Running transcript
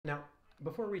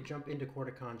Before we jump into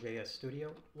Corticon.js Studio,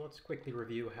 let's quickly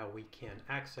review how we can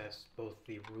access both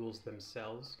the rules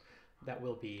themselves that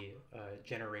will be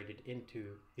generated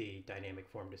into the dynamic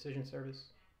form decision service,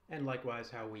 and likewise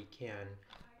how we can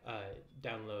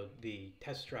download the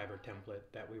test driver template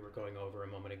that we were going over a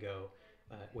moment ago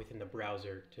within the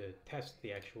browser to test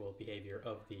the actual behavior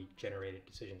of the generated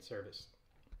decision service.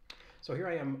 So here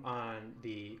I am on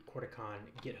the Corticon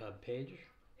GitHub page.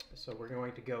 So we're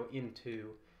going to go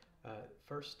into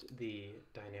first the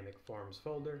dynamic forms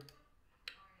folder,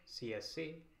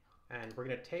 CSC, and we're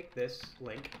going to take this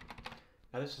link.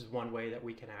 Now this is one way that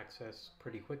we can access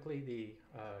pretty quickly the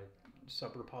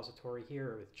sub-repository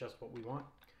here with just what we want,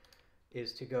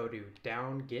 is to go to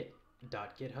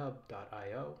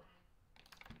downgit.github.io,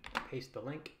 paste the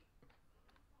link,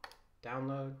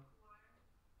 download,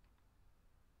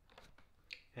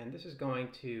 and this is going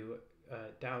to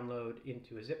download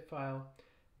into a zip file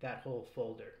that whole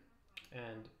folder,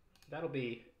 and that'll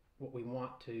be what we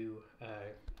want to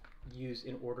use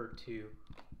in order to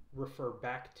refer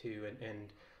back to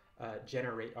and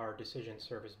generate our decision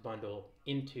service bundle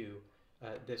into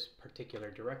this particular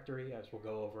directory, as we'll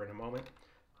go over in a moment.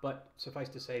 But suffice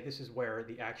to say, this is where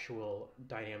the actual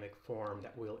dynamic form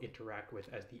that we'll interact with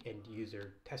as the end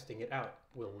user testing it out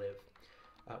will live.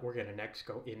 We're going to next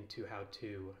go into how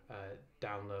to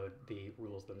download the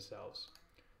rules themselves.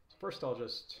 So first I'll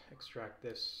just extract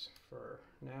this for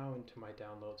now into my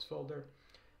downloads folder.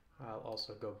 I'll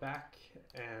also go back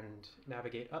and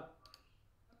navigate up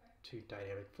to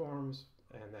dynamic forms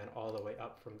and then all the way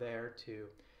up from there to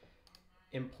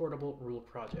importable rule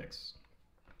projects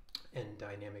and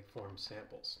dynamic form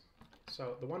samples.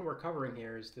 So the one we're covering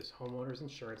here is this homeowner's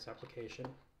insurance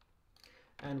application,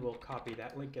 and we'll copy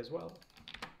that link as well,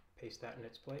 paste that in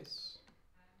its place,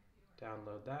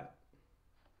 download that.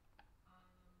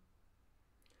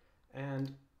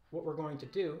 And what we're going to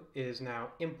do is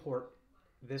now import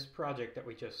this project that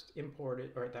we just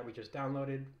imported, or that we just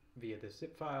downloaded via the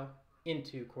zip file,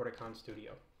 into Corticon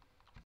Studio.